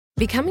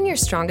Becoming your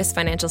strongest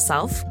financial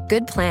self?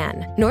 Good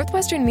plan.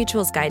 Northwestern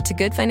Mutual's guide to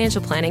good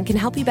financial planning can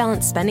help you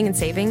balance spending and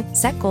saving,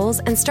 set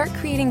goals, and start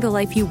creating the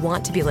life you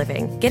want to be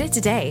living. Get it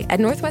today at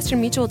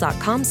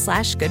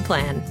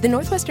northwesternmutual.com/goodplan. The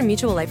Northwestern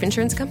Mutual Life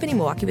Insurance Company,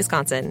 Milwaukee,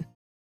 Wisconsin.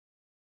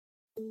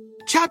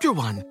 Chapter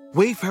 1.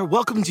 Wayfair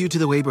welcomes you to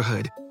the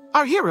neighborhood.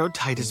 Our hero,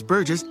 Titus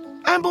Burgess,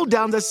 ambled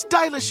down the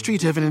stylish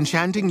street of an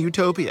enchanting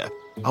utopia.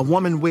 A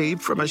woman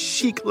waved from a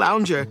chic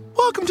lounger.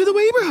 "Welcome to the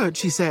neighborhood,"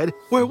 she said,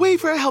 "where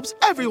Wayfair helps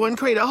everyone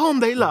create a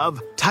home they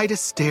love." Titus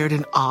stared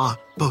in awe.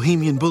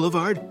 Bohemian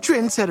Boulevard,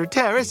 Trendsetter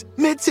Terrace,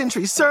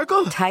 Mid-Century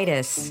Circle.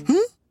 Titus,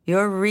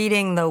 you're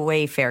reading the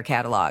Wayfair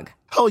catalog.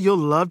 Oh, you'll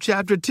love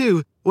Chapter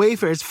 2.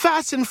 Wayfair's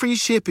fast and free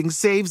shipping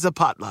saves a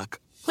potluck.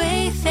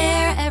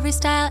 Wayfair, every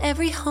style,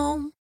 every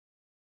home.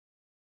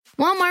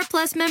 Walmart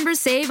Plus members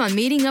save on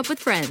meeting up with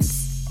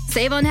friends.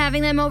 Save on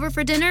having them over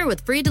for dinner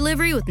with free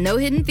delivery with no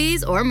hidden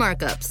fees or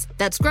markups.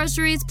 That's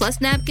groceries,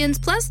 plus napkins,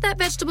 plus that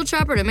vegetable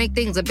chopper to make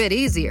things a bit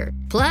easier.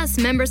 Plus,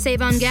 members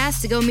save on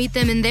gas to go meet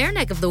them in their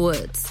neck of the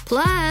woods.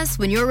 Plus,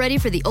 when you're ready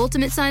for the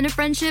ultimate sign of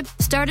friendship,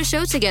 start a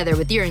show together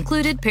with your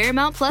included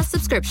Paramount Plus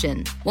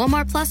subscription.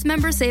 Walmart Plus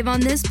members save on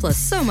this plus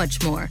so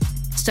much more.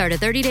 Start a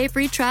 30-day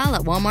free trial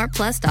at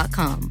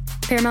walmartplus.com.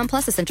 Paramount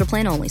Plus Essential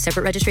Plan only.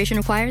 Separate registration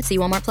required. See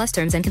Walmart Plus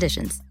terms and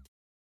conditions.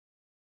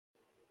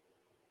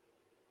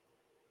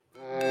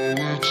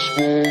 It's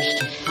supposed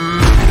to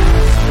feel.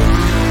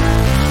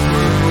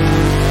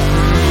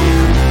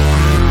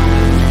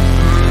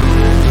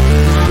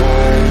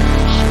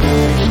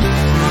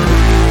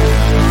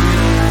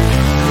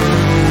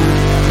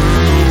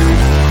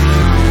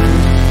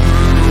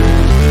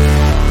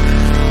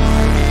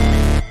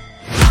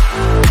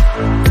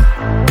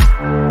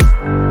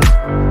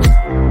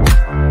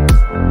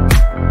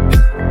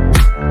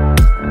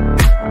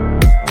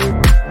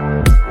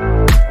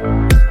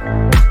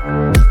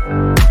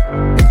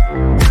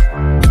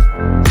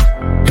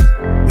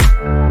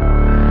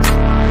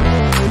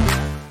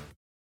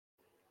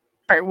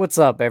 All right, what's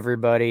up,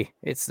 everybody?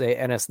 It's the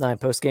NS9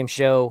 Postgame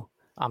Show.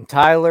 I'm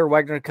Tyler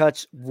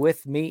Wagner-Kutch.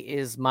 With me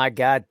is my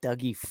guy,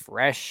 Dougie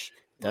Fresh.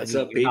 What's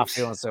Dougie, up, you're not peeps?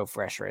 feeling so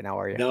fresh right now,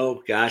 are you?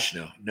 No, gosh,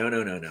 no.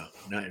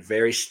 Not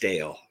very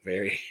stale.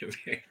 Very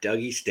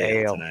Dougie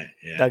stale tonight.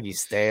 Yeah. Dougie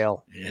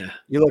stale. Yeah.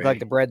 You look like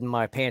the bread in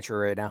my pantry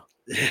right now.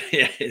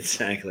 Yeah,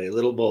 exactly. A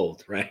little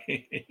bold, right?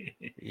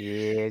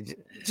 Yeah,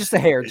 just a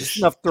hair, just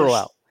enough to throw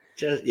out.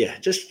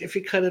 Just if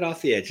you cut it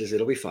off the edges,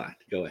 it'll be fine.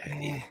 Go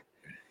ahead.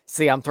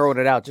 See, I'm throwing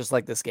it out just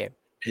like this game.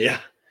 Yeah,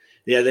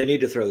 they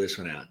need to throw this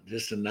one out.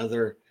 Just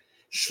another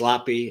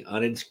sloppy,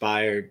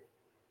 uninspired,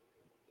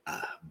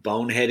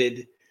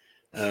 boneheaded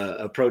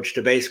approach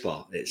to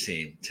baseball, it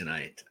seemed,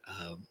 tonight.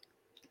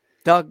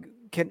 Doug,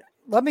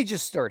 let me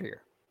just start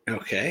here.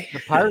 Okay.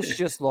 The Pirates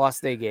just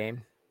lost a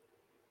game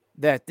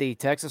that the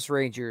Texas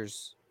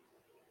Rangers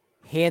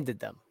handed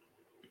them.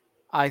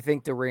 I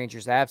think the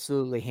Rangers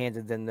absolutely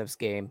handed them this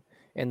game,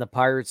 and the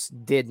Pirates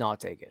did not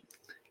take it.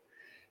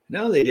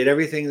 No, they did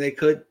everything they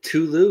could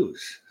to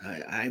lose.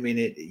 I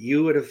mean,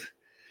 you'd have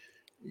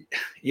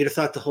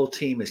thought the whole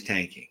team is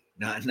tanking,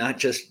 not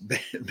just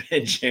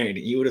Ben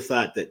Sheridan. You would have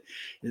thought that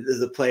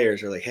the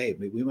players are like, hey,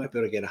 we might be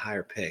able to get a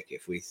higher pick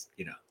if we,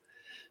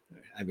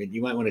 I mean,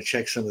 you might want to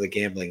check some of the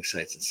gambling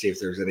sites and see if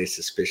there's any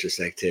suspicious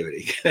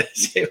activity,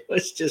 because it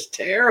was just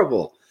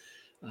terrible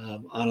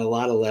on a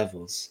lot of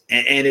levels.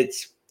 And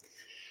it's,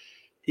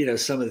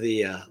 some of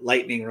the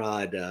lightning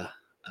rod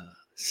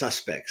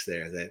suspects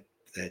there that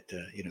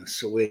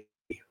Sawicki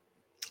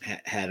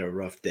had a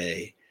rough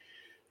day.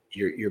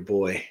 Your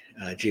boy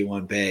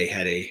G1 Bay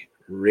had a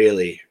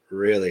really,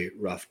 really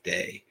rough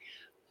day.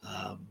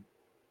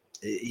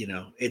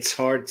 It's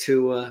hard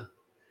to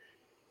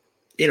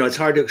it's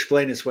hard to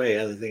explain this way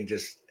other than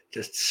just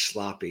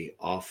sloppy,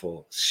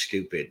 awful,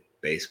 stupid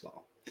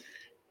baseball.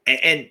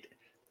 And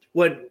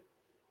when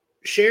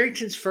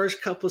Sherrington's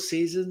first couple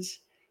seasons,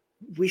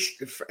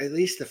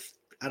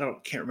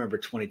 can't remember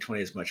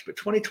 2020 as much, but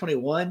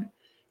 2021.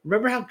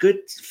 Remember how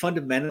good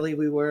fundamentally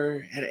we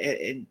were?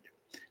 And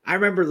I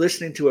remember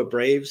listening to a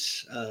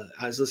Braves.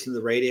 I was listening to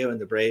the radio,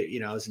 and the Braves,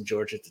 I was in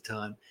Georgia at the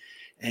time,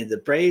 and the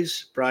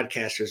Braves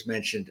broadcasters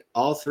mentioned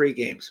all three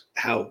games,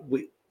 how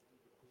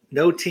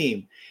no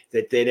team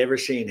that they'd ever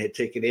seen had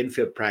taken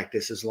infield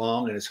practice as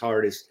long and as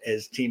hard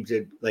as teams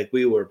did, like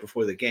we were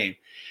before the game.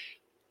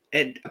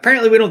 And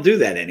apparently we don't do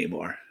that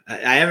anymore.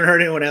 I haven't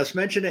heard anyone else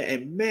mention it.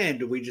 And man,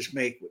 do we just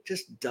make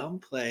dumb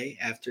play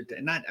after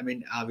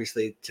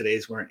obviously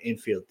today's weren't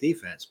infield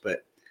defense,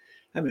 but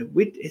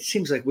it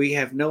seems like we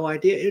have no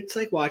idea. It's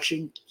like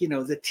watching,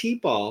 the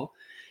T-ball,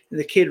 and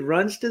the kid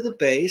runs to the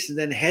base and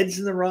then heads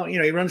in the wrong,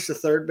 he runs to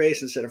third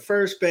base instead of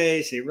first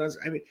base. And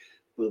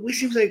we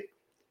seems like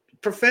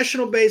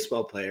professional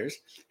baseball players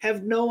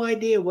have no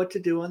idea what to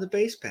do on the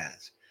base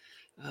paths.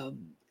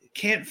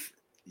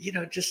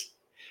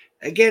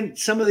 Again,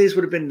 some of these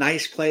would have been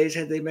nice plays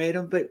had they made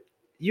them, but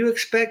you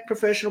expect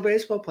professional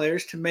baseball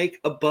players to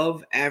make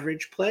above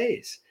average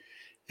plays.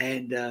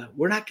 And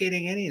we're not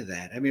getting any of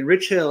that. I mean,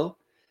 Rich Hill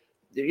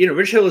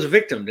Rich Hill was a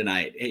victim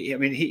tonight. I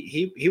mean,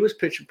 he was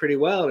pitching pretty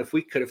well. If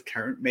we could have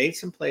made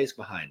some plays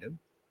behind him,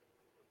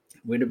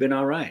 we'd have been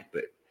all right.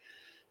 But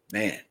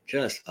man,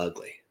 just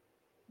ugly.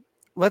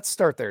 Let's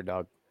start there,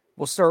 Doug.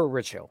 We'll start with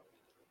Rich Hill.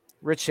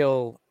 Rich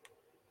Hill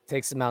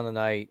takes him out of the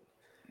night.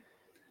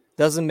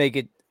 Doesn't make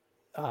it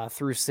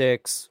through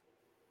 6.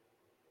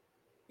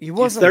 He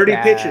wasn't 30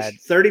 bad.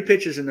 pitches. 30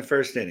 pitches in the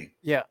first inning.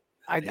 Yeah,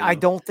 I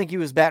don't think he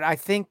was bad. I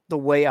think the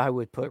way I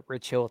would put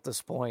Rich Hill at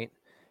this point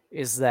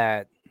is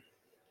that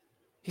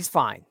he's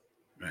fine.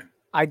 Right.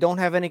 I don't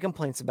have any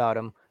complaints about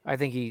him. I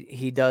think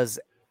he does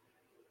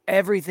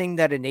everything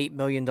that an $8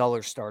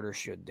 million starter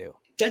should do.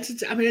 It's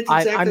exactly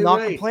I'm not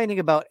right. complaining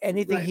about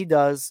anything he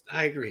does.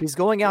 I agree. He's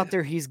going out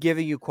there. He's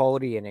giving you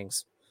quality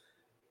innings.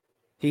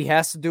 He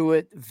has to do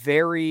it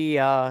very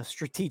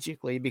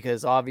strategically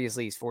because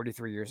obviously he's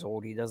 43 years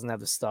old. He doesn't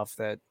have the stuff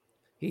that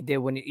he did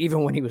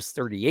even when he was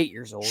 38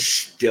 years old.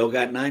 Still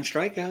got 9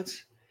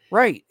 strikeouts.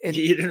 Right. And,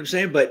 you know what I'm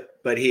saying?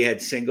 But he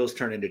had singles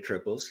turn into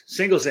triples,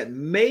 singles that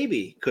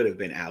maybe could have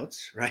been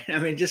outs, right? I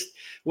mean,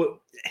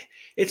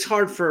 it's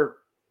hard for,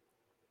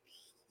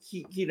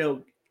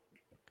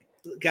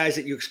 guys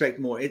that you expect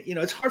more.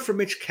 It's hard for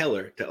Mitch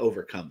Keller to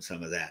overcome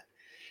some of that.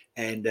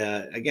 And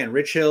again,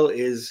 Rich Hill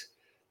is,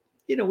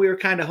 we were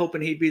kind of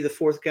hoping he'd be the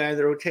 4th guy in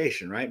the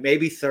rotation, right?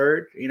 Maybe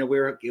 3rd. We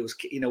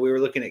were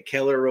looking at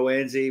Keller,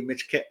 Roanzi,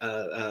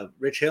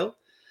 Rich Hill.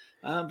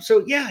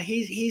 So yeah,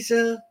 he's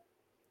a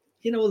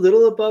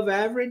little above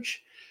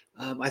average.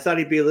 I thought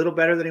he'd be a little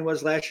better than he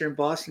was last year in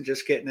Boston,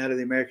 just getting out of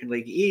the American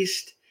League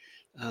East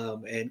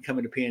and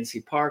coming to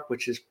PNC Park,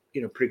 which is,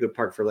 pretty good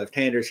park for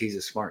left-handers. He's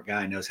a smart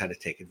guy, knows how to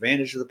take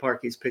advantage of the park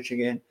he's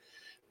pitching in.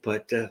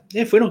 But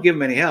if we don't give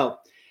him any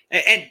help,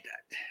 and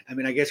I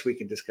mean, I guess we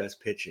can discuss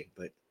pitching,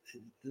 but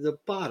the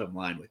bottom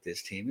line with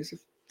this team is if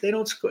they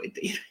don't score,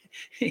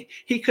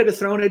 he could have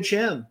thrown a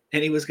gem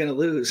and he was going to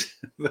lose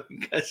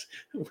because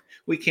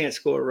we can't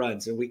score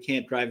runs and we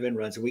can't drive in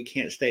runs and we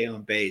can't stay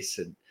on base.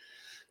 And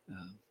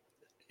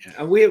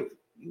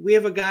we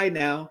have a guy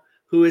now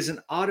who is an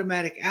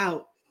automatic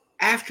out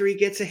after he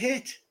gets a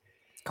hit.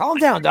 Calm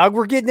down, Doug.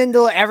 We're getting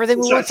into everything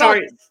we want to talk.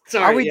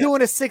 Sorry. Are we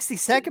doing a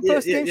 60-second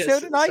post-game show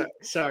tonight?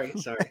 Sorry.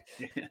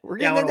 We're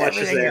getting into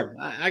everything here.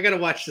 I got to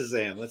watch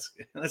Shazam. Let's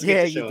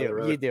yeah, get the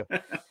show you do.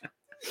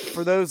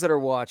 For those that are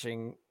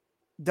watching,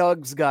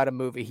 Doug's got a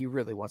movie he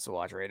really wants to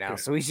watch right now,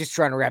 so he's just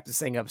trying to wrap this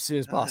thing up as soon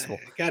as possible.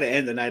 Got to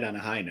end the night on a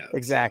high note.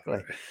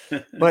 Exactly.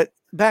 But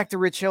back to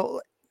Rich Hill,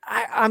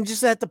 I'm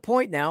just at the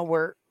point now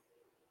where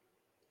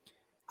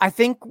I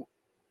think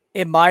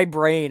in my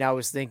brain I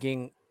was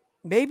thinking,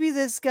 maybe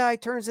this guy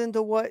turns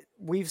into what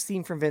we've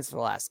seen from Vince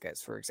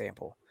Velasquez, for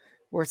example,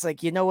 where it's like,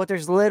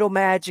 there's little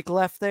magic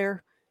left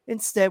there.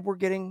 Instead, we're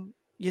getting,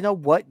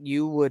 what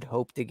you would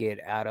hope to get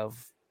out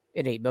of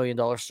an $8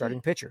 million starting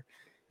pitcher.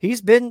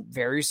 He's been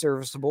very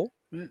serviceable.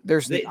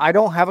 I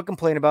don't have a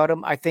complaint about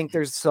him. I think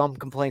there's some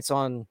complaints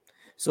on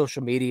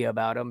social media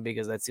about him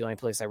because that's the only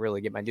place I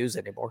really get my news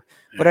anymore.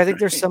 But I think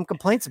there's some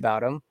complaints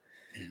about him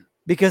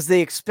because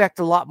they expect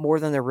a lot more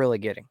than they're really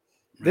getting.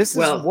 This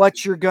is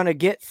what you're going to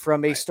get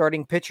from a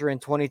starting pitcher in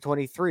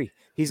 2023.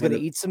 He's going to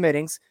eat some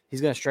innings. He's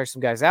going to strike some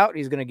guys out.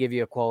 He's going to give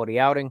you a quality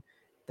outing.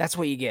 That's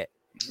what you get.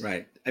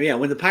 Right. I mean,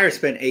 when the Pirates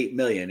spent $8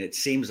 million, it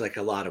seems like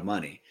a lot of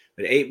money.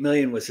 But $8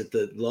 million was at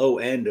the low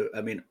end.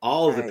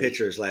 All of the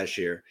pitchers last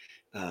year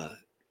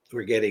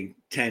were getting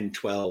 10,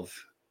 12,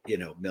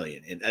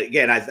 million. And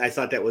again, I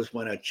thought that was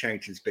one of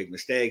Cherington's big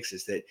mistakes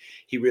is that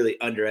he really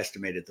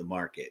underestimated the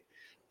market.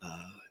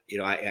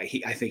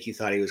 I think he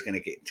thought he was going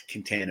to get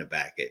Quintana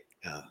back at,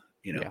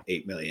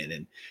 8 million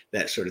and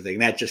that sort of thing.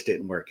 That just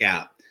didn't work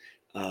out.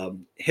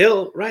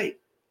 Hill, right.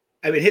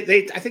 I mean,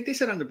 I think they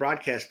said on the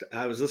broadcast,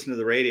 I was listening to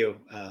the radio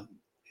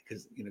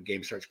because,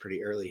 game starts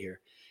pretty early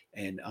here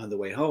and on the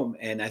way home.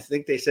 And I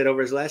think they said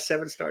over his last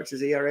 7 starts,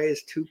 his ERA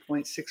is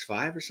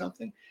 2.65 or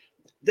something.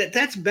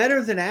 That's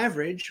better than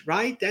average,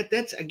 right?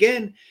 That's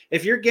again,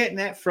 if you're getting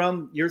that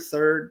from your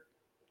 3rd,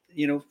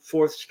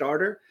 4th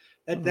starter,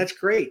 that's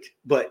great.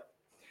 But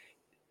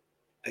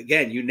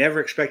again, you never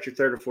expect your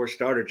 3rd or 4th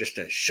starter just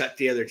to shut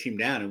the other team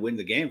down and win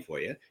the game for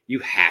you. You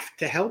have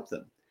to help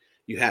them.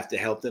 You have to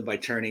help them by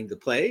turning the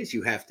plays.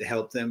 You have to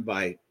help them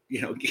by,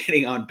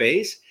 getting on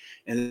base,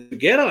 and to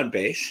get on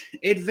base,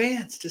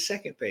 advance to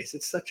second base.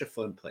 It's such a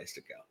fun place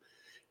to go.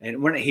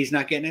 And he's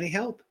not getting any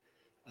help.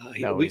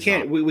 We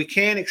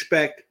can't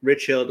expect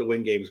Rich Hill to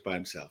win games by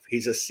himself.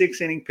 He's a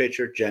 6-inning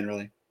pitcher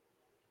generally.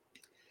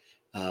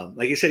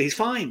 Like you said, he's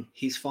fine.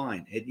 He's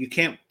fine. You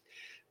can't.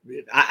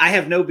 I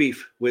have no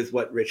beef with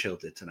what Rich Hill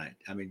did tonight.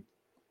 I mean,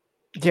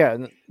 yeah.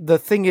 The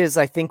thing is,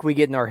 I think we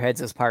get in our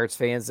heads as Pirates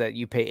fans that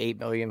you pay $8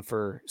 million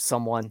for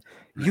someone,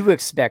 you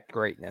expect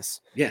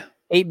greatness. Yeah,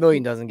 $8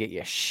 million doesn't get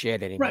you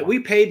shit anymore. Right. We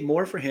paid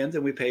more for him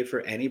than we paid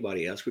for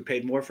anybody else. We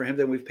paid more for him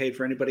than we've paid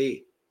for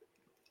anybody.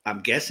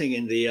 I'm guessing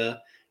in the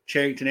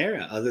Cherington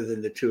era, other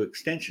than the 2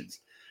 extensions.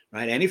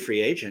 Right. Any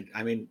free agent.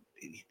 I mean,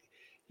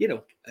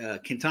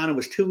 Quintana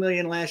was $2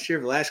 million last year.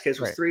 Velasquez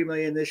was $3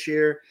 million this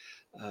year.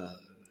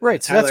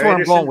 Right. So Tyler that's where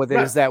Anderson, I'm going with it,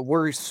 right. is that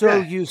we're so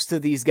Yeah. used to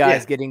these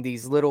guys Yeah. getting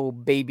these little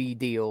baby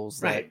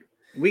deals. That, Right.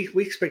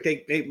 We expect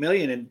 8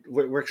 million, and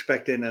we're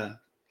expecting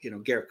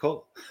Garrett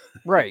Cole.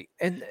 right.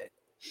 And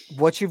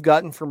what you've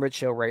gotten from Rich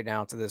Hill right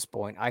now to this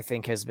point, I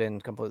think has been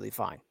completely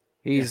fine.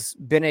 He's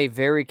been a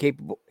very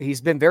capable,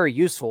 he's been very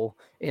useful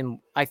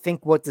in, I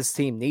think, what this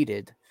team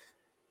needed.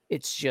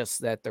 It's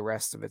just that the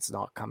rest of it's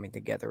not coming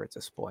together at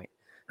this point.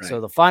 Right.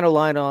 So the final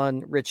line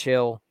on Rich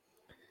Hill,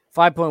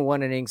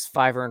 5.1 innings,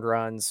 5 earned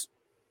runs.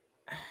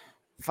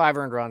 5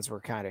 earned runs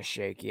were kind of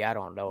shaky. I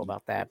don't know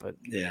about that, but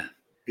Yeah.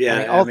 I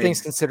mean, all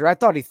things considered, I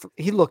thought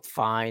he looked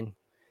fine.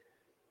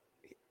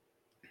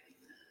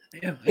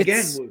 Yeah.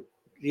 Again,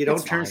 you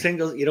don't turn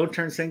singles. You don't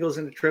turn singles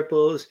into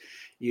triples.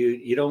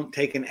 You don't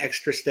take an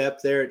extra step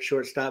there at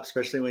shortstop,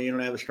 especially when you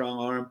don't have a strong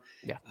arm.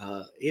 Yeah.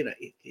 I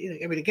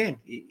mean, again,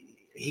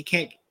 he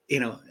can't.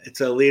 It's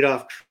a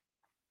leadoff.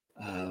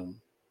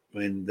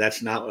 When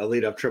that's not a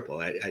leadoff triple,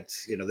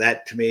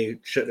 that to me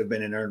shouldn't have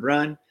been an earned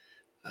run.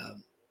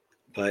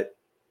 But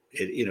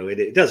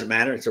it doesn't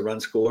matter. It's a run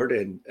scored,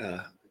 and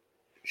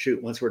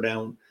once we're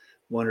down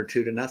 1 or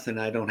 2-0,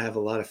 I don't have a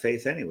lot of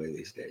faith anyway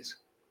these days.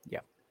 Yeah,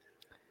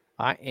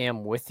 I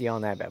am with you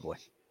on that, bad boy.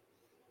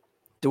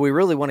 Do we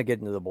really want to get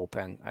into the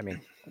bullpen? I mean,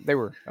 they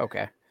were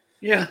okay.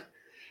 Yeah,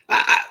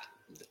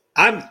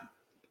 I'm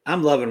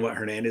loving what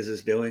Hernandez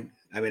is doing.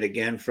 I mean,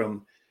 again,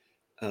 from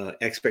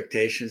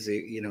expectations,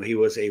 he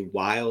was a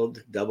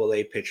wild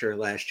Double-A pitcher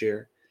last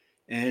year,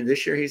 and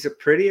this year he's a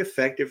pretty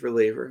effective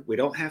reliever. We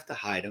don't have to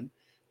hide him.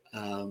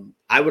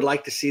 I would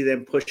like to see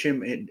them push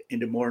him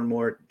into more and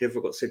more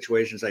difficult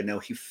situations. I know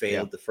he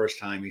failed the first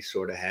time he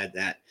sort of had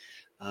that.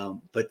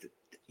 But,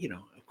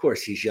 of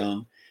course he's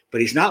young,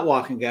 but he's not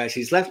walking guys.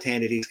 He's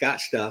left-handed. He's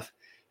got stuff.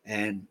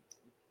 And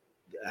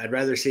I'd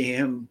rather see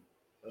him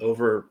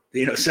over,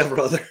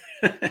 several other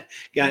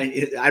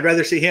guys. I'd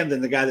rather see him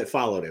than the guy that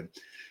followed him.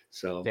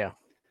 So,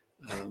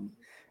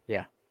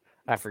 yeah,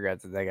 I forgot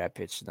that guy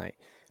pitched tonight.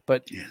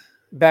 But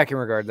back in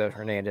regard to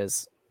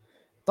Hernandez,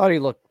 thought he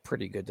looked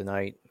pretty good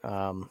tonight.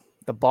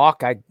 The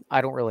balk,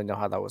 I don't really know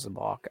how that was a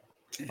balk.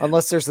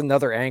 Unless there's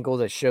another angle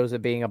that shows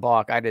it being a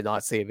balk. I did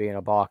not see it being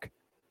a balk.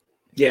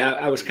 Yeah,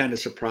 I was kind of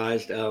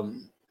surprised.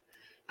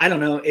 I don't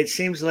know. It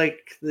seems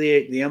like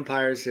the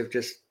umpires have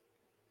just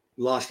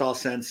lost all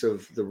sense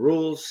of the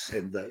rules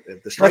and the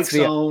strike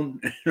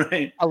zone.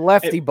 Right? A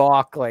lefty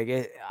balk,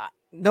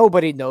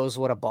 nobody knows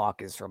what a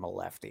balk is from a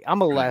lefty.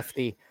 I'm a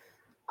lefty.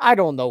 I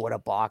don't know what a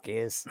balk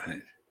is.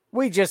 Right.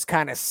 We just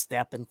kind of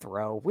step and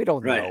throw. We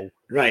don't know.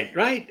 Right.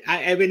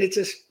 I mean, it's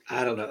just,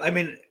 I don't know. I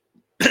mean,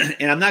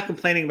 and I'm not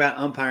complaining about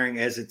umpiring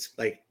as it's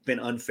been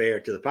unfair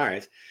to the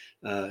Pirates.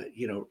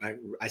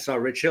 I saw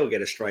Rich Hill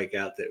get a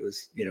strikeout that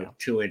was,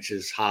 2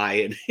 inches high,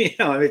 and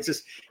I mean,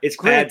 it's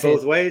bad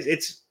both ways.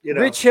 It's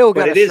Rich Hill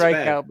got a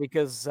strikeout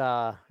because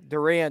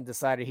Duran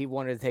decided he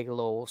wanted to take a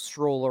little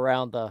stroll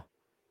around the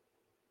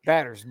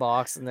batter's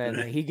box, and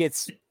then he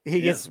gets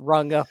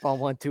rung up on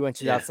 1-2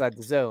 inches outside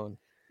the zone.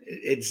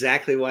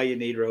 Exactly why you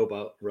need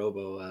robo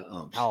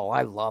umps. Oh,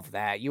 I love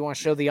that. You want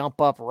to show the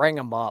ump up, ring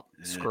them up,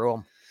 screw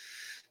them.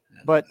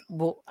 But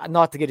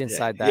not to get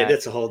inside that. Yeah,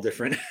 that's a whole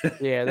different.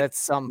 Yeah, that's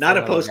something. Not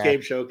a post-game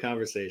show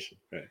conversation.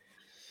 Right.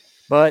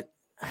 But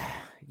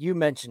you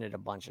mentioned it a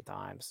bunch of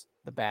times.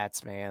 The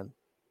bats, man.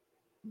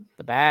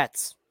 The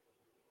bats.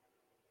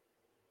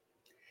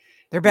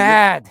 They're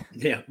bad.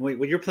 Yeah, when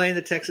you're playing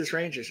the Texas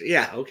Rangers.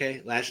 Yeah,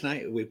 okay. Last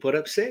night we put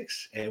up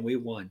 6 and we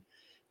won.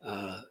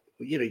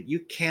 You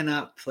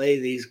cannot play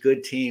these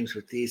good teams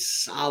with these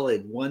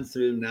solid 1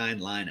 through 9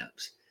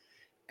 lineups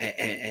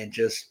and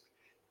just,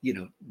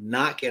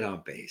 not get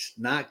on base,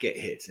 not get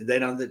hits. And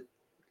then on the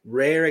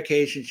rare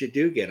occasions you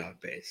do get on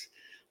base,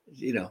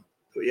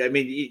 I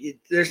mean,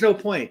 there's no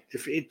point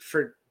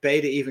for Bay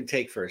to even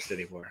take first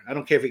anymore. I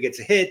don't care if he gets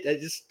a hit.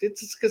 It's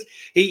just because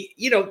he,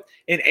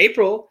 in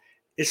April,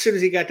 as soon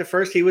as he got to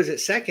first, he was at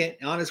second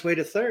on his way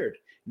to third.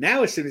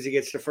 Now, as soon as he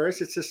gets to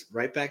first, it's just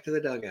right back to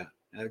the dugout.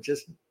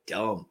 Just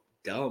dumb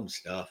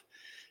stuff.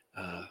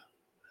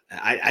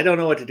 I don't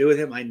know what to do with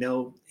him. I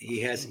know he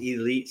has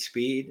elite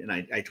speed, and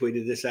I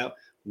tweeted this out.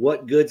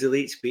 What good's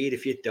elite speed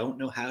if you don't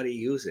know how to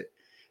use it?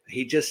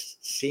 He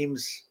just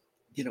seems,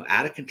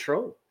 out of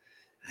control.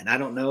 And I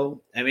don't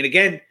know. I mean,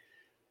 again,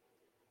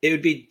 it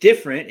would be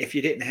different if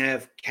you didn't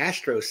have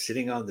Castro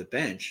sitting on the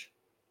bench.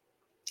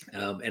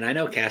 And I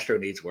know Castro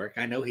needs work.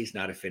 I know he's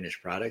not a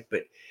finished product,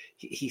 but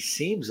he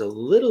seems a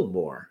little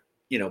more,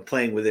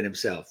 playing within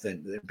himself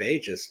than Bay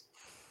just.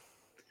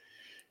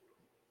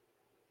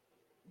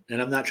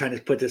 And I'm not trying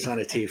to put this on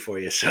a tee for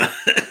you.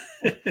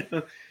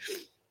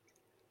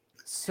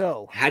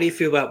 So how do you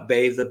feel about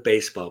Bay, the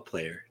baseball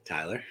player,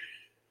 Tyler?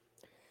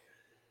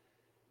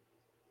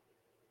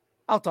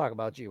 I'll talk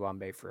about Ji-Hwan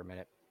Bae for a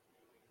minute.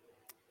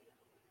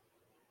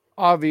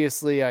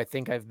 Obviously, I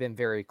think I've been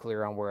very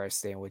clear on where I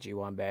stand with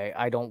Ji-Hwan Bae.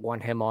 I don't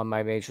want him on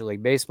my Major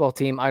League Baseball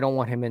team. I don't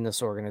want him in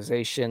this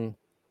organization.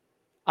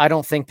 I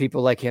don't think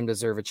people like him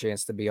deserve a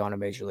chance to be on a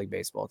Major League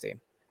Baseball team.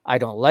 I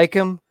don't like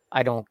him.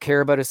 I don't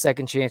care about his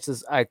second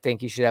chances. I think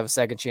he should have a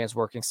second chance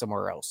working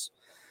somewhere else.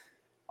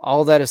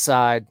 All that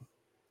aside,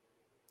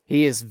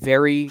 he is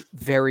very,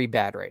 very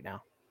bad right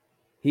now.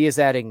 He is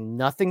adding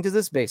nothing to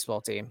this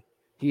baseball team.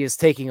 He is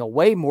taking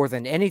away more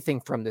than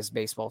anything from this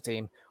baseball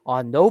team.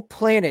 On no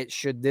planet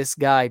should this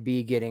guy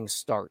be getting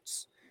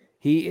starts.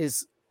 He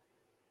is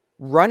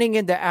running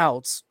into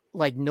outs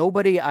like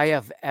nobody I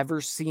have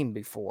ever seen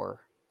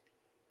before.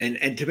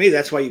 And to me,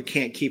 that's why you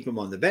can't keep him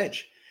on the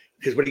bench.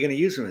 Because what are you going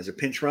to use him as, a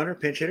pinch runner,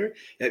 pinch hitter?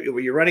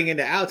 When you're running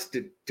into outs,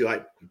 do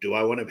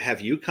I want to have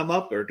you come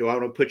up, or do I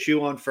want to put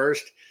you on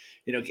first?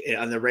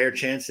 On the rare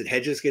chance that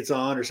Hedges gets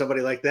on or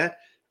somebody like that.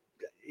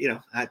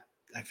 I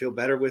feel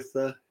better with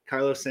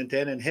Carlos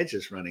Santana and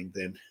Hedges running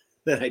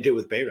than I do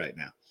with Bay right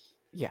now.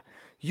 Yeah.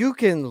 You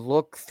can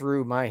look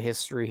through my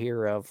history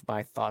here of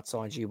my thoughts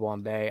on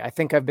G1 Bay. I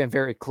think I've been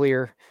very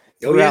clear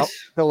throughout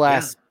the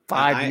last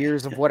 5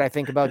 years of what I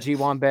think about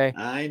G1 Bay.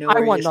 I know I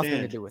where want you nothing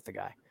stand. to do with the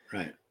guy.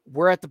 Right.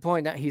 We're at the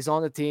point that he's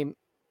on the team.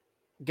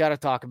 Got to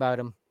talk about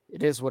him.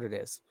 It is what it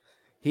is.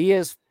 He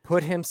has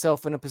put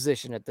himself in a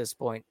position at this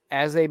point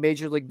as a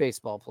Major League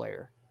Baseball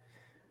player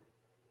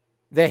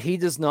that he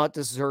does not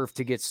deserve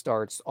to get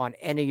starts on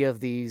any of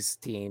these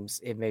teams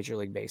in Major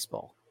League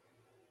Baseball.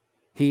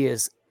 He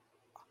is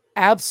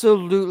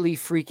absolutely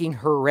freaking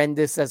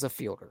horrendous as a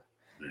fielder.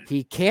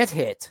 He can't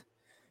hit.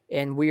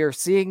 And we are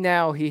seeing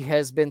now he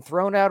has been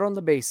thrown out on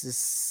the bases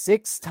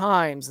 6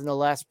 times in the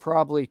last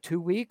probably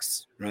 2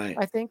 weeks. Right.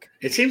 I think.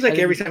 It seems like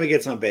every time he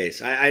gets on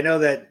base. I know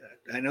that,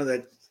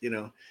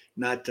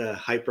 not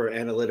hyper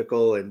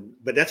analytical,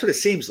 but that's what it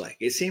seems like.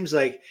 It seems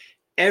like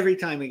every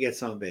time he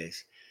gets on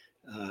base,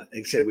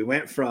 except we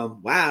went from,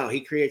 wow,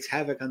 he creates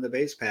havoc on the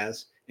base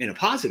paths in a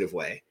positive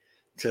way,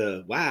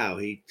 to, wow,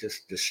 he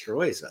just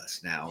destroys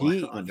us now.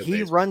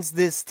 He runs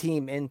this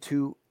team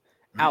into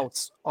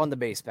outs on the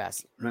base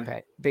paths.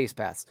 Right. Base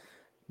paths.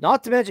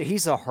 Not to mention,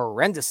 he's a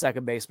horrendous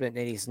second baseman,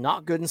 and he's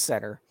not good in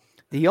center.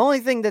 The only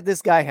thing that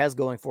this guy has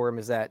going for him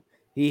is that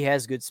he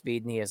has good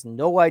speed, and he has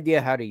no idea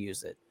how to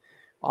use it.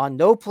 On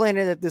no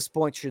planet at this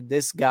point should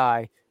this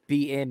guy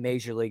be in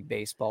Major League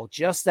Baseball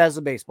just as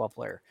a baseball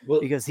player,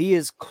 because he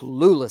is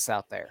clueless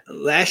out there.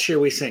 Last year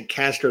we sent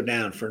Castro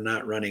down for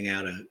not running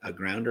out a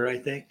grounder, I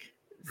think.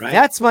 Right.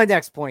 That's my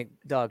next point,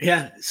 Doug.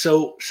 Yeah.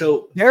 So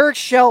Derek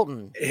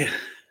Shelton,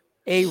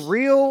 a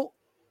real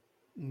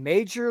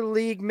Major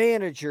League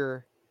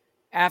manager,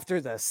 after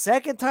the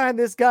second time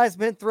this guy's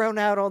been thrown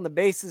out on the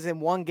bases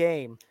in one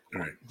game,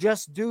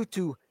 just due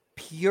to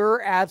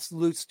pure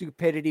absolute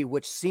stupidity,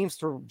 which seems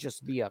to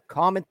just be a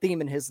common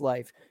theme in his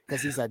life,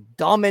 because he's a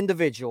dumb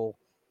individual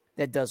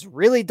that does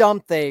really dumb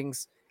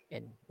things,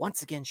 and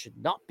once again should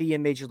not be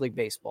in Major League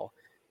Baseball.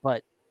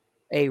 But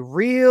a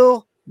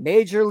real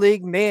Major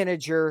League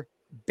manager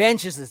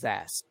benches his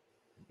ass.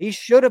 He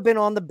should have been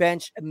on the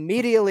bench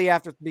immediately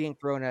after being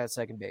thrown out at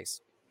second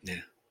base. Yeah.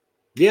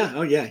 Yeah.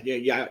 Oh, yeah.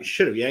 Yeah. I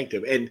should have yanked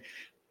him. And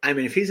I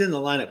mean, if he's in the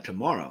lineup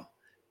tomorrow,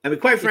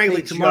 quite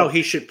frankly, tomorrow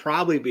he should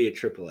probably be at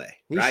AAA.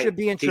 He should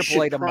be in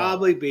AAA tomorrow.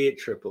 Probably be at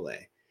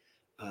AAA.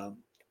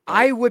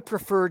 I would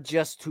prefer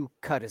just to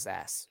cut his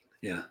ass.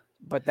 Yeah.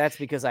 But that's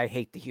because I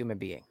hate the human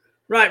being.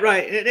 Right.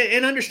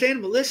 And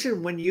understandable.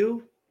 Listen,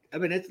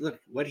 look,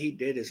 what he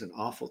did is an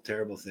awful,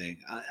 terrible thing.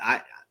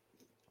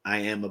 I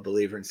am a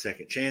believer in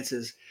second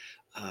chances.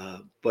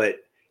 But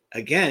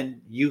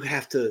again, you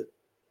have to,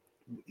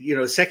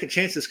 second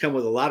chances come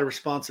with a lot of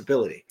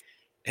responsibility,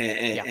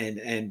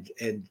 and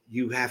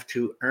you have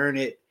to earn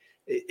it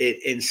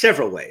in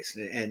several ways,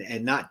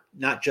 and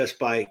not just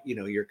by,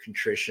 your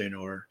contrition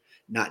or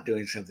not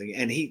doing something.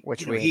 And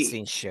which we ain't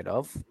seen shit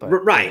of, but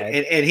right.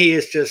 And he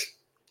is just,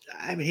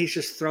 he's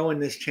just throwing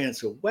this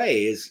chance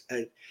away.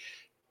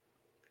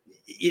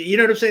 You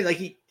know what I'm saying?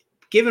 Like,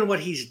 given what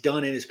he's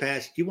done in his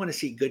past, you want to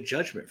see good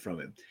judgment from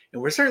him.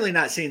 And we're certainly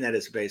not seeing that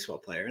as a baseball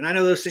player. And I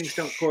know those things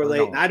don't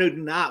correlate. And I do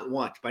not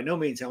want, by no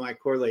means am I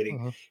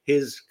correlating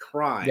his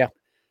crime,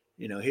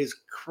 his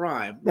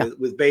crime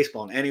with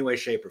baseball in any way,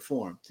 shape, or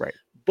form. Right.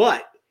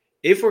 But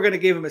if we're going to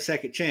give him a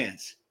second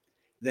chance,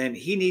 then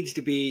he needs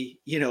to be,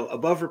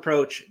 above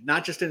reproach,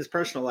 not just in his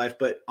personal life,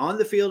 but on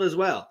the field as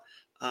well.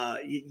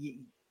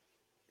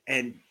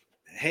 And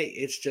hey,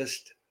 it's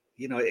just,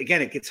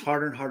 again, it gets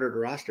harder and harder to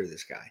roster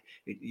this guy.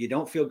 You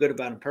don't feel good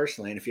about him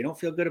personally. And if you don't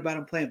feel good about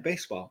him playing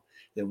baseball,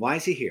 then why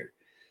is he here?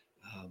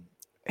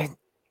 And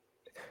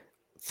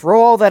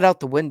throw all that out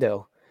the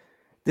window.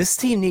 This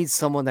team needs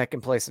someone that can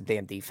play some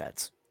damn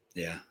defense.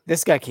 Yeah.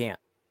 This guy can't.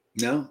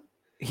 No.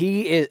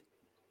 He is,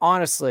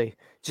 honestly,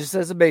 just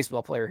as a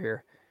baseball player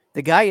here,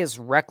 the guy is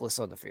reckless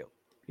on the field.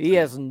 He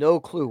has no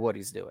clue what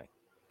he's doing.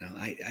 No,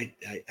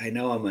 I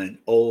know I'm an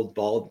old,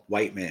 bald,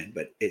 white man,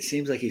 but it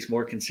seems like he's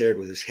more concerned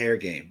with his hair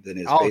game than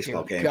his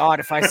baseball game.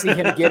 God, if I see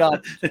him get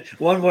up,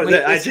 one more,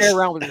 I just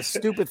around with his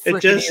stupid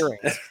freaking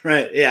earrings.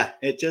 Right? Yeah,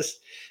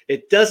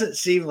 it doesn't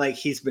seem like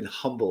he's been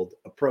humbled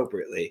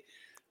appropriately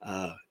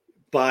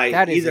by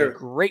that is either a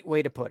great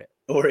way to put it,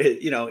 or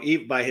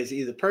by his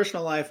either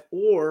personal life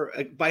or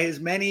by his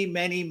many,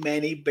 many,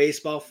 many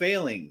baseball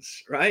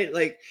failings. Right?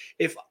 Like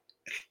in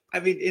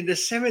the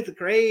 7th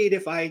grade,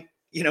 if I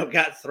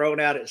got thrown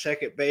out at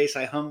second base,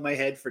 I hung my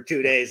head for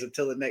 2 days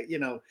until the next,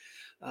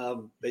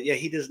 but yeah,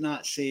 he does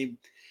not seem,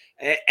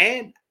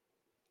 and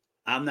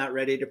I'm not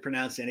ready to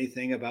pronounce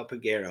anything about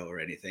Peguero or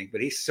anything,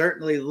 but he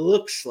certainly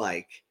looks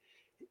like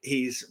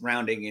he's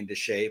rounding into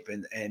shape.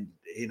 And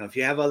if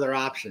you have other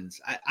options,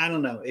 I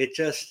don't know. It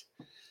just,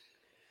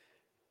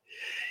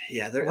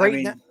 yeah.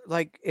 Now,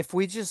 like if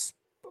we just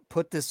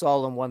put this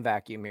all in one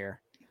vacuum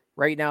here,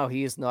 right now,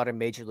 he is not a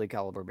major league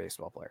caliber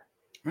baseball player.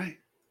 Right.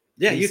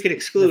 Yeah. You can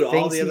exclude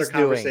all the other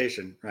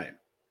conversation. Right.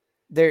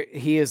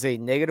 He is a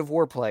negative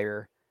WAR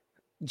player.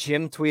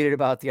 Jim tweeted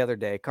about the other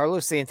day.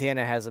 Carlos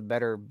Santana has a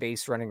better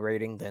base running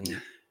rating than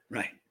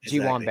right.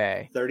 G1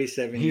 Bay.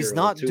 37. He's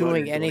not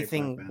doing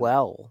anything pounds.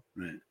 well.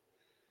 Right.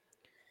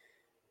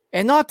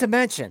 And not to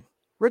mention,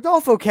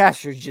 Rodolfo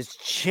Castro's just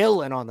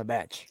chilling on the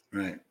bench.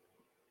 Right.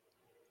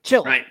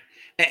 Chilling. Right.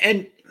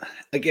 And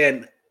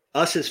again,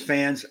 us as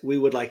fans, we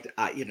would like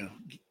to,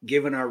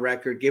 given our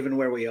record, given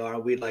where we are,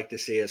 we'd like to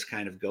see us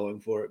kind of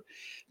going for it.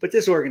 But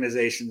this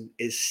organization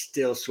is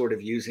still sort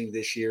of using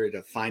this year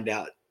to find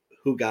out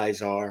who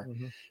guys are.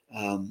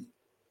 Mm-hmm.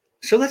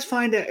 So let's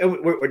find out.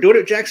 We're doing it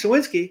with Jack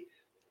Sawinski.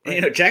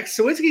 Right. Jack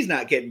Sawinski's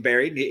not getting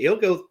buried. He'll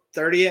go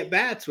 30 at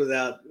bats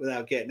without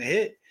getting a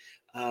hit.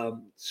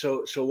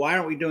 So why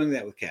aren't we doing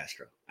that with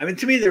Castro? I mean,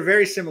 to me, they're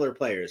very similar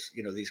players.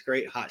 These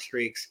great hot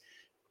streaks,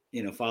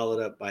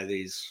 followed up by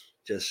these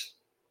just,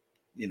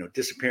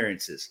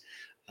 disappearances.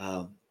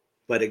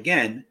 But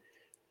again,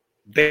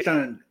 based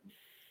on,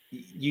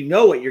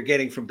 what you're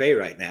getting from Bay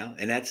right now,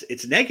 and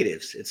it's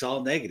negatives. It's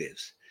all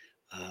negatives.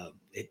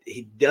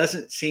 He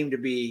doesn't seem to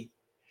be.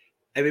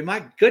 I mean,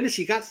 my goodness,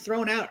 he got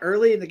thrown out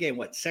early in the game.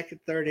 What, second,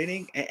 third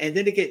inning, and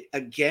then to get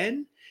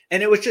again,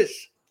 and it was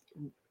just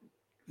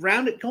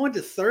going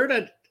to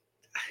third.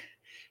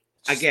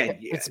 Again,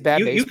 it's bad.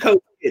 You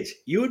coach kids.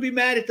 You would be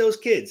mad at those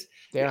kids.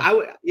 Yeah, I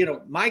would.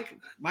 My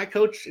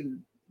coach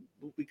in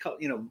we call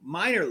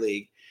minor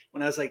league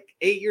when I was like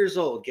 8 years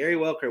old, Gary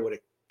Welker would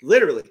have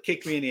literally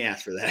kicked me in the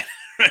ass for that,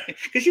 right?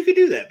 Because you could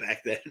do that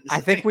back then.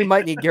 I think we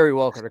might need Gary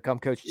Welker to come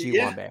coach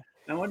G1 Bay.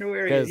 I wonder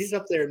where he is. He's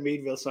up there in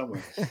Meadville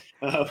somewhere.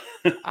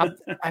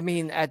 I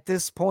mean, at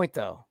this point,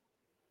 though,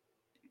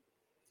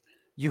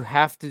 you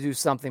have to do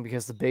something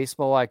because the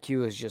baseball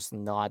IQ is just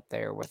not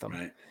there with him.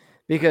 Right.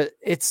 Because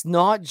it's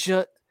not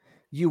just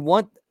you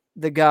want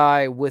the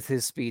guy with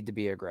his speed to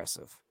be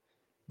aggressive,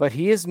 but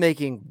he is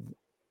making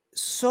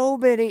so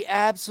many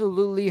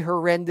absolutely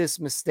horrendous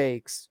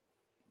mistakes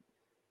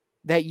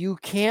that you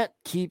can't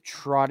keep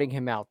trotting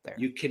him out there.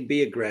 You can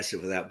be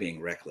aggressive without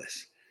being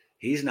reckless.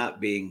 He's not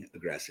being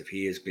aggressive.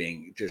 He is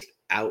being just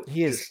out.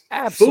 He is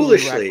absolutely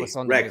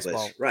foolishly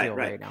reckless.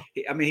 Right. Now.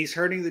 I mean, he's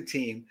hurting the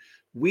team.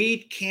 We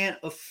can't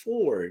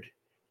afford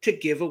to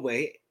give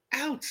away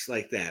outs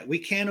like that. We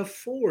can't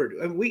afford.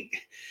 I mean,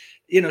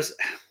 he's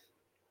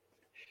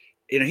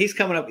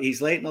coming up.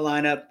 He's late in the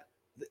lineup.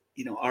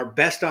 Our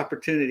best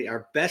opportunity,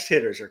 our best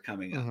hitters are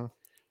coming up,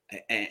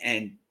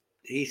 and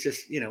he's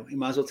just, he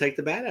might as well take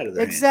the bat out of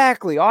their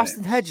exactly. hand.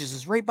 Austin Hedges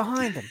is right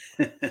behind him.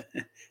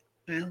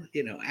 Well,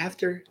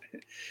 after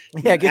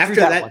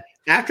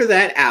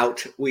that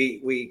out,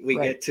 we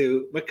get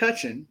to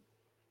McCutcheon,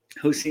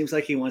 who seems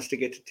like he wants to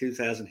get to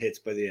 2,000 hits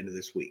by the end of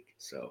this week.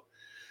 So,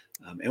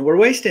 and we're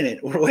wasting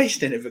it. We're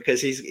wasting it because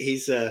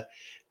he's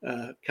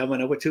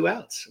coming up with 2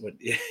 outs.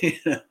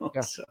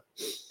 So.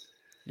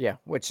 Yeah,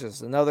 which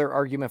is another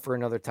argument for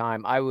another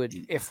time. I would,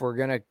 if we're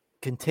gonna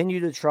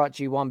continue to trot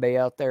G1 Bay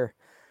out there,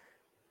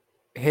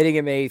 hitting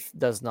him 8th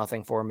does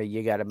nothing for me.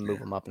 You got to move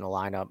him up in the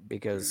lineup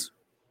because.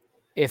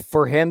 If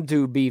for him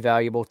to be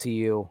valuable to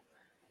you,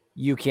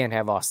 you can't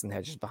have Austin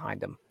Hedges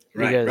behind him.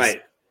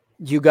 Right.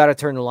 You got to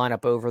turn the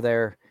lineup over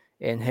there,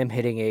 and him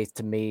hitting 8th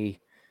to me,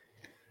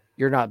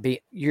 you're not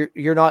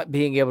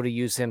being able to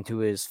use him to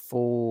his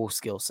full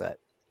skill set.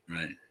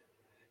 Right.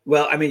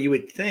 Well, I mean, you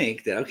would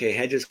think that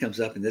Hedges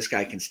comes up and this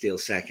guy can steal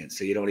second,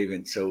 so you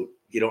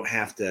don't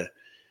have to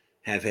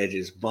have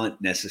Hedges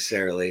bunt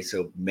necessarily.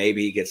 So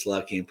maybe he gets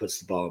lucky and puts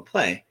the ball in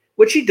play,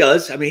 which he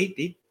does. I mean,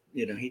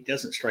 he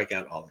doesn't strike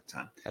out all the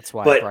time. That's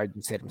why I probably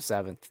just hit him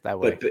 7th that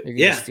way. But you can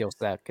just steal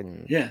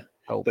second. Yeah.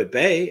 Hope. But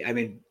Bay, I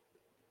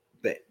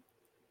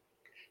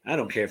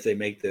don't care if they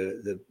make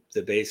the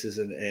bases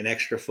an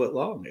extra foot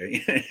long,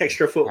 an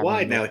extra foot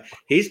wide. Now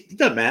it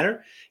doesn't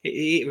matter.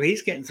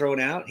 He's getting thrown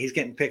out. He's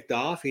getting picked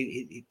off.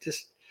 He's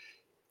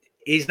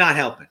not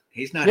helping.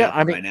 He's not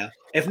helping right now.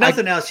 If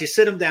nothing else, you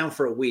sit him down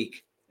for a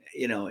week,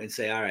 and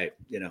say, all right,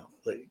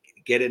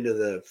 get into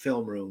the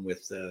film room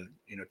with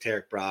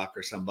Tarek Brock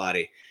or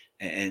somebody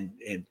and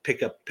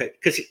pick up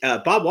because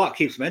Bob Watt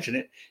keeps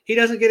mentioning it. He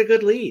doesn't get a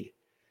good lead.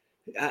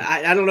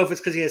 I don't know if it's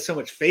because he has so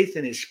much faith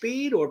in his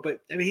speed but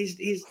I mean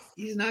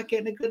he's not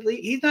getting a good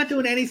lead. He's not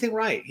doing anything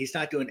right.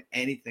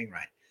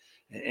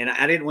 And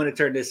I didn't want to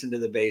turn this into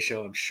the Bay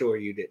Show. I'm sure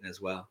you didn't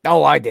as well.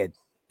 Oh, I did.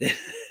 Yeah.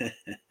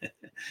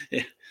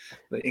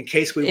 But in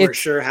case we weren't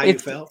sure how you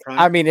felt, Brian.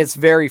 I mean, it's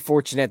very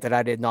fortunate that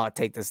I did not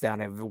take this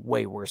down a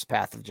way worse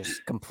path of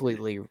just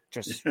completely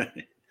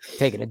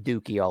taking a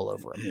dookie all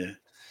over him.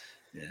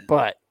 Yeah.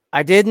 But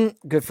I didn't.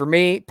 Good for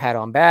me. Pat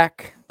on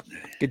back.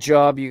 Good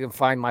job. You can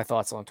find my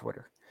thoughts on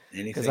Twitter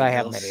because I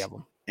have many of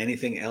them.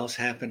 Anything else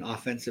happen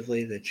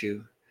offensively that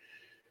you?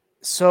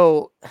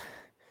 So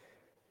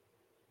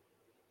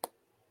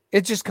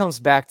it just comes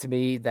back to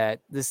me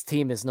that this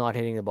team is not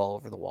hitting the ball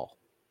over the wall.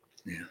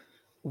 Yeah.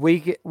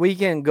 We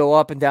can go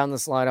up and down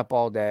this lineup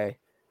all day.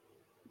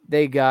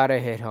 They got to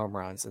hit home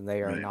runs, and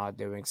they are not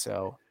doing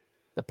so.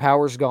 The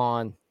power's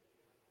gone.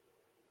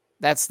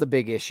 That's the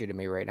big issue to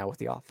me right now with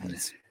the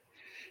offense.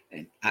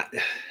 And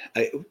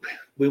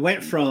we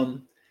went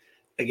from,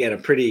 again, a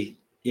pretty,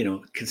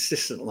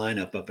 consistent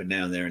lineup up and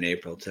down there in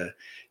April to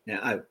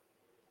now.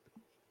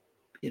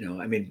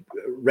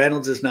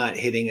 Reynolds is not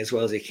hitting as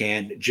well as he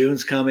can.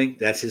 June's coming.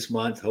 That's his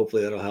month.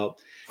 Hopefully that'll help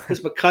because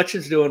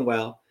McCutcheon's doing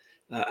well.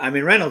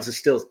 Reynolds is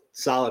still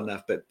solid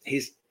enough, but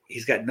he's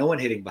got no one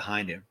hitting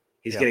behind him.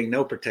 He's getting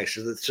no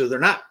protection. So they're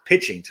not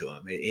pitching to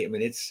him.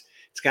 It's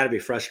got to be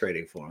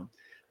frustrating for him.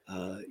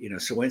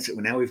 Sawinski,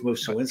 now we've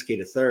moved Sawinski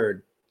to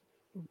third.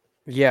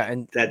 Yeah.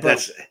 And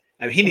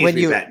he needs to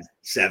be batting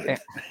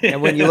seventh.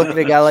 And when you look at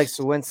a guy like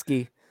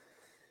Sawinski,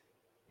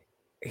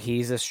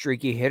 he's a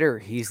streaky hitter.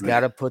 He's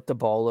got to put the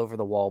ball over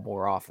the wall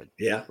more often.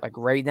 Yeah. Like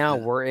right now,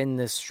 we're in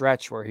this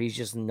stretch where he's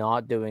just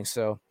not doing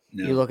so.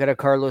 No. You look at a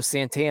Carlos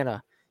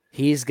Santana.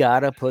 He's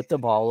got to put the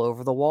ball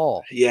over the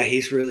wall. Yeah,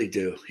 he's really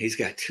due. He's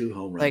got 2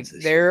 home runs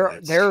this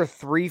year. There are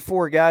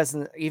 3-4 guys,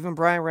 and even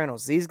Brian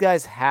Reynolds. These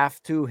guys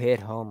have to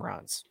hit home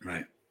runs.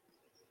 Right.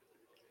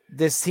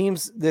 This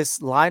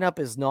lineup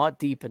is not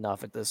deep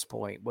enough at this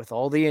point with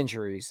all the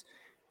injuries.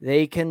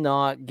 They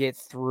cannot get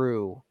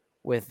through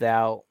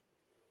without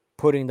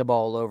putting the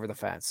ball over the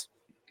fence.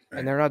 Right.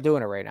 And they're not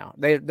doing it right now.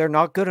 They're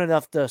not good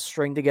enough to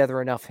string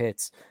together enough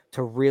hits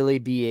to really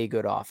be a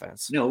good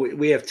offense. No,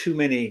 we have too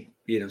many,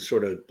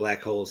 sort of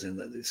black holes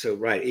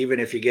even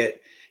if you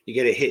get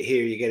a hit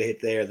here, you get a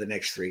hit there, the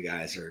next 3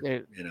 guys are,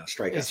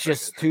 strikeouts. It's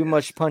just too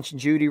much punch and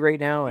Judy right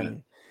now.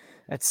 And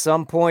at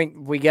some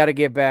point we got to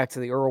get back to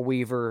the Earl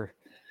Weaver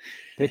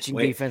pitching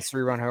defense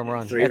 3-run home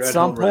run. At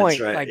some point,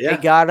 they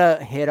got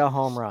to hit a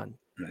home run.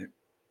 Right.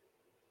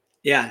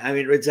 Yeah.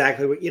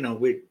 Exactly.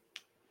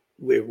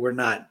 We're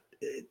not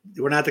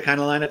the kind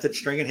of lineup that's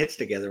stringing hits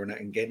together. We're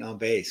not getting on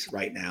base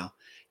right now.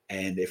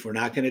 And if we're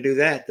not going to do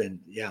that, then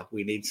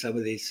we need some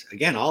of these,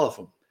 again, all of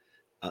them.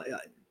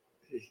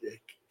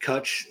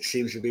 Kutch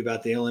seems to be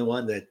about the only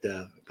one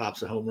that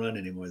pops a home run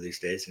anymore these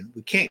days. And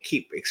we can't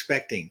keep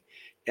expecting.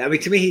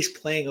 To me, he's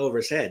playing over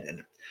his head,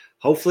 and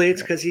hopefully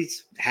it's because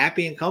he's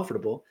happy and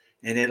comfortable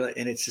and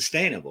it's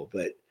sustainable.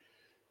 But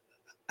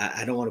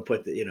I don't want to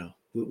put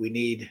we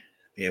need.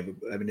 Yeah,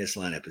 this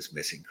lineup is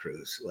missing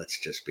Cruz. Let's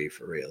just be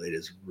for real. It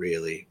is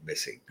really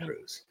missing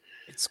Cruz.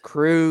 It's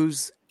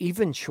Cruz,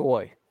 even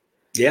Choi.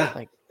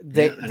 Yeah.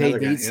 They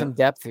need some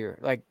depth here.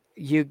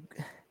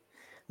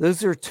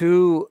 Those are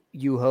 2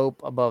 you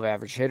hope above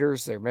average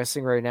hitters they're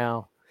missing right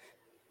now.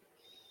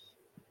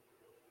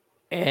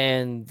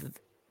 And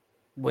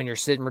when you're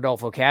sitting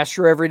Rodolfo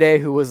Castro every day,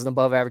 who was an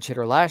above average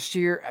hitter last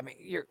year,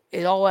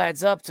 it all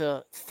adds up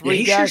to 3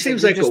 he guys. Sure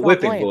seems like a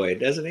whipping boy,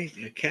 doesn't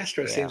he?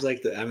 Castro seems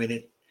like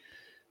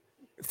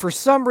for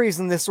some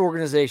reason, this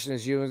organization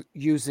is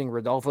using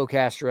Rodolfo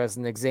Castro as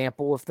an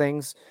example of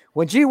things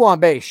when G1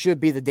 base should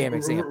be the damn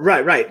example.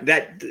 Right.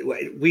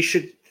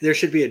 There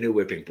should be a new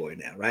whipping boy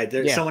now, right?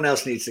 Someone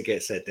else needs to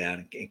get set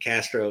down. And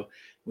Castro,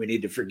 we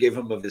need to forgive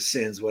him of his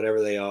sins,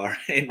 whatever they are.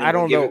 And I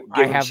don't know.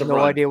 I have no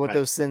idea what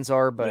those sins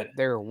are, but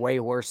they're way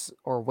worse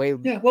or way.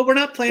 Yeah. Well, we're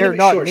not playing. They're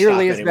not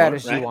nearly as bad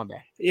as G1 base.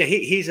 Yeah.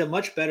 He's a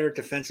much better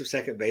defensive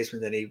second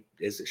baseman than he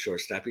is at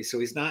shortstop. So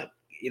he's not.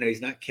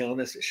 He's not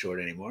killing us at short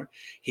anymore.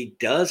 He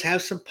does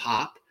have some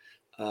pop.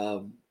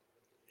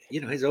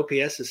 His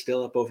OPS is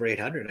still up over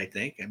 800, I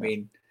think.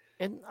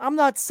 And I'm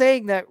not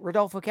saying that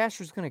Rodolfo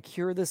Castro is going to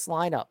cure this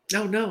lineup.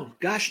 No.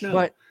 Gosh, no.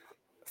 But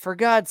for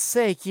God's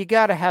sake, you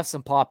got to have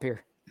some pop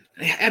here.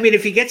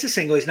 If he gets a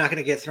single, he's not going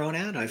to get thrown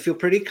out. I feel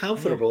pretty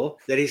comfortable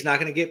that he's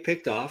not going to get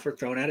picked off or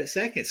thrown out at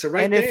second. So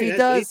if he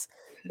does,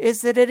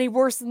 is it any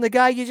worse than the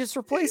guy you just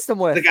replaced him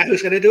with? The guy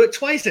who's going to do it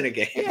twice in a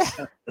game. Yeah.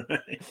 So,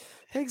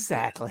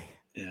 Exactly.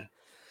 Yeah.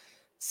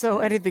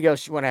 So anything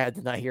else you want to add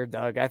tonight here,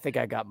 Doug? I think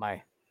I got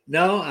I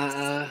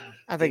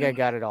think I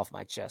got it off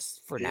my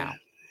chest for now.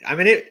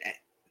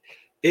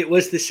 It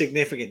was the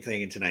significant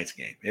thing in tonight's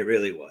game. It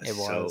really was. It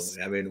was.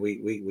 So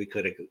we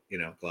could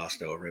have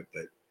glossed over it,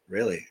 but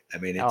really,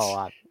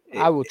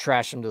 I will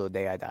trash him to the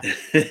day I die.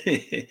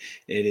 It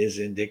is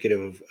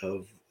indicative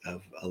of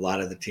a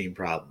lot of the team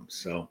problems.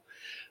 So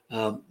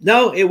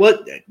no, it was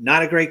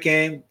not a great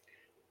game.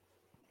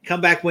 Come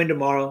back, win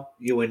tomorrow,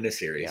 you win the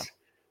series. Yeah.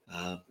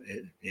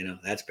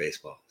 That's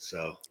baseball.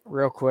 So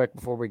real quick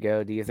before we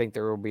go, do you think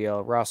there will be a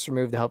roster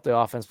move to help the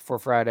offense before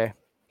Friday?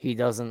 He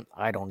doesn't.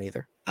 I don't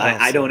either.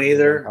 I don't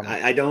either.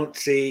 I don't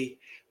see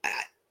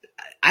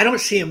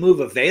a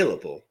move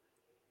available.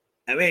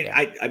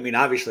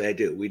 Obviously I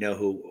do. We know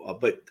who,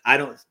 but I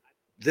don't.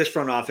 This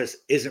front office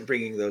isn't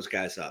bringing those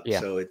guys up. Yeah.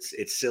 So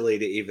it's silly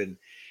to even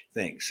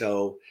think.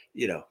 So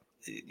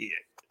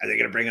Are they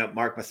going to bring up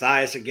Mark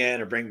Mathias again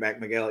or bring back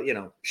Miguel?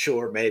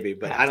 Sure, maybe,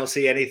 but I don't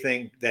see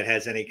anything that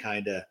has any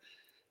kind of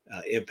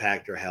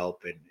impact or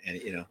help. And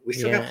we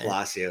still got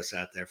Palacios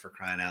out there, for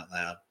crying out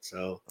loud.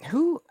 So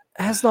who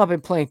has not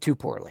been playing too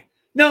poorly?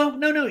 No.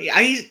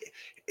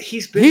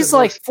 He's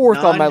like fourth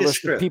on my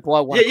list of people I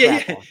want to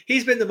crap on.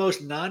 He's been the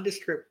most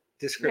nondescript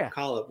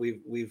call-up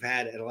we've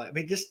had.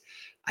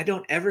 I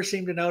don't ever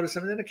seem to notice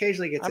him. And then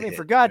occasionally gets.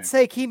 For God's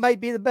sake, he might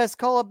be the best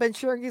call-up Ben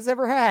Scheringe's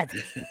ever had.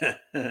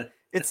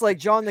 It's like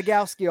John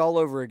Nagowski all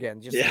over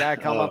again. Just a guy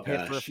come up,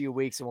 hit for a few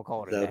weeks, and we'll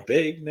call it a day. The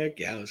big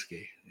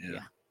Nagowski.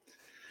 Yeah.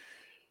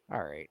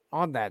 All right.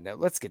 On that note,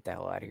 let's get the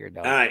hell out of here,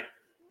 Doug. All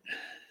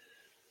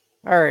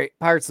right.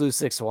 Pirates lose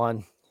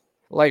 6-1.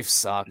 Life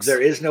sucks.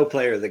 There is no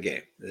player of the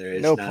game. There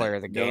is no player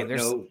of the game.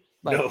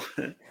 No.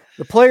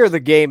 The player of the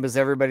game is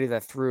everybody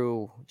that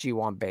threw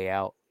G1 Bay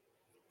out.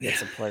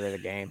 It's a player of the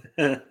game.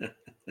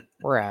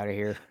 We're out of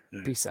here.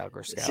 Peace out,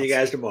 Girl Scouts. See you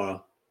guys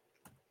tomorrow.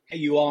 Hey,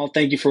 you all.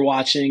 Thank you for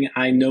watching.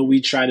 I know we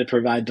try to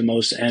provide the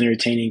most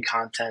entertaining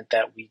content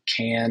that we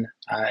can,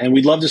 and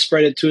we'd love to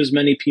spread it to as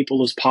many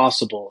people as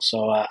possible.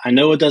 So I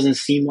know it doesn't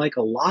seem like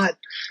a lot,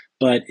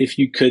 but if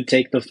you could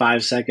take the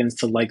 5 seconds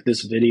to like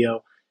this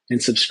video and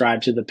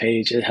subscribe to the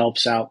page, it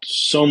helps out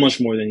so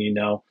much more than you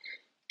know.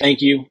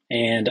 Thank you,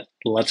 and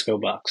let's go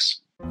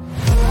Bucks.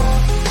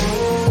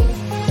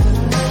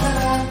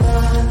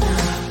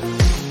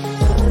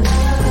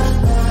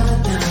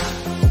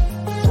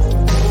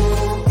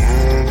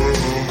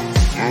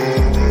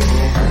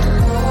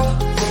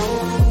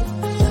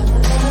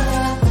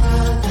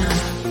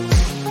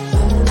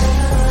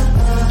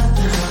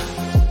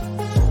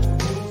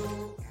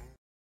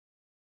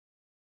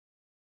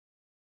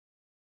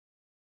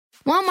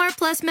 Walmart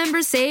Plus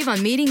members save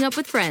on meeting up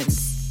with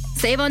friends.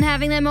 Save on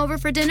having them over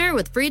for dinner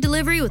with free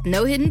delivery with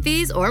no hidden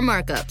fees or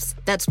markups.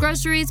 That's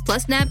groceries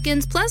plus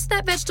napkins plus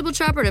that vegetable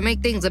chopper to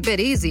make things a bit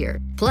easier.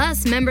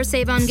 Plus, members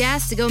save on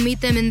gas to go meet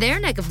them in their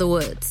neck of the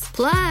woods.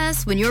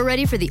 Plus, when you're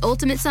ready for the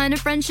ultimate sign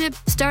of friendship,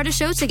 start a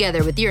show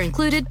together with your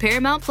included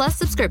Paramount Plus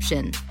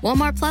subscription.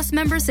 Walmart Plus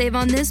members save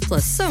on this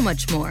plus so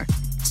much more.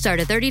 Start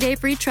a 30-day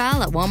free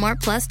trial at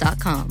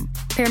walmartplus.com.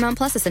 Paramount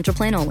Plus Essential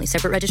Plan only.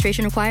 Separate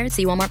registration required.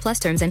 See Walmart Plus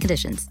terms and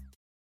conditions.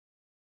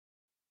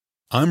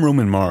 I'm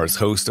Roman Mars,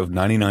 host of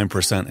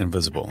 99%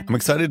 Invisible. I'm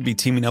excited to be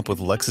teaming up with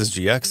Lexus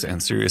GX and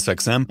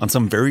SiriusXM on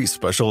some very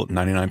special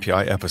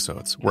 99PI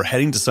episodes. We're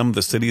heading to some of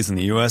the cities in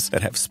the U.S.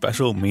 that have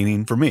special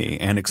meaning for me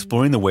and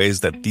exploring the ways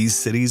that these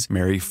cities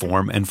marry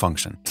form and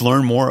function. To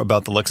learn more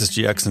about the Lexus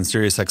GX and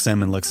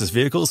SiriusXM and Lexus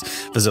vehicles,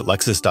 visit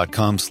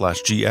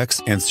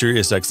lexus.com/GX and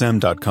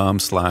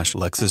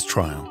SiriusXM.com/Lexus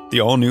Trial. The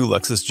all-new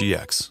Lexus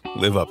GX.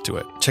 Live up to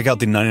it. Check out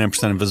the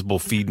 99% Invisible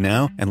feed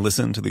now and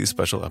listen to these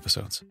special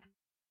episodes.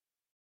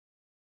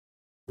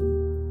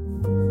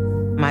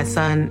 My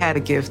son had a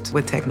gift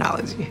with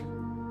technology.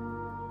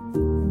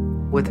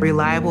 With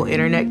reliable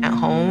internet at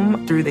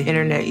home through the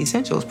Internet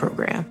Essentials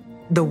program,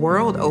 the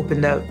world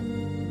opened up.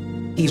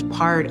 He's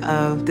part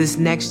of this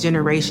next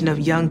generation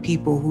of young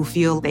people who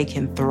feel they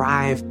can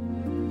thrive.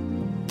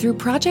 Through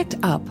Project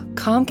UP,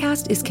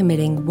 Comcast is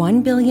committing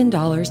 $1 billion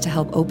to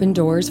help open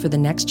doors for the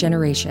next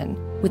generation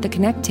with the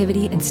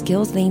connectivity and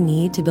skills they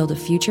need to build a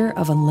future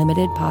of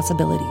unlimited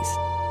possibilities.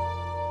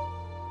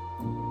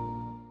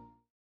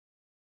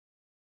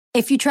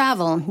 If you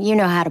travel, you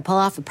know how to pull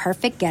off a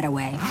perfect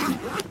getaway.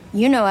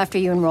 You know after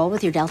you enroll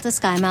with your Delta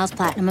SkyMiles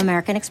Platinum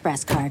American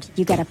Express card,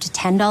 you get up to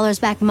 $10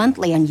 back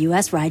monthly on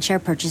U.S.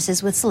 rideshare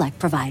purchases with select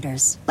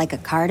providers, like a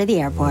car to the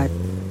airport.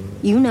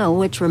 You know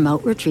which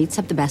remote retreats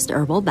have the best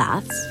herbal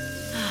baths,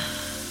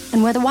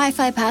 and where the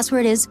Wi-Fi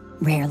password is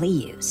rarely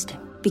used,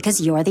 because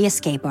you're the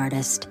escape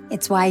artist.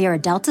 It's why you're a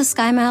Delta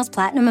SkyMiles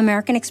Platinum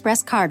American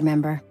Express card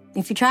member.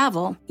 If you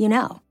travel, you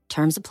know.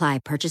 Terms apply.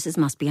 Purchases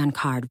must be on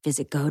card.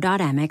 Visit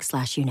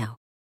go.amex/you-know.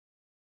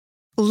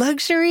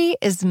 Luxury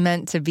is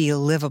meant to be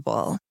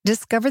livable.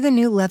 Discover the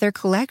new leather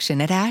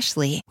collection at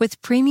Ashley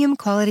with premium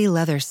quality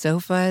leather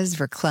sofas,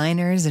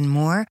 recliners, and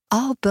more,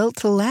 all built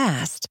to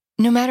last.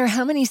 No matter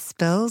how many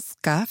spills,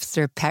 scuffs,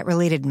 or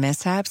pet-related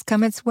mishaps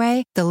come its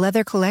way, the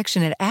leather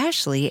collection at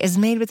Ashley is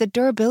made with the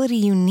durability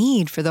you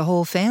need for the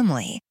whole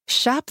family.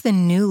 Shop the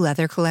new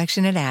leather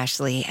collection at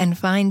Ashley and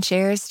find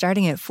chairs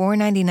starting at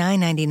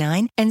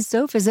 $499.99 and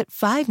sofas at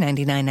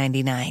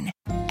 $599.99.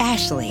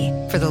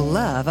 Ashley, for the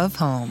love of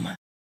home.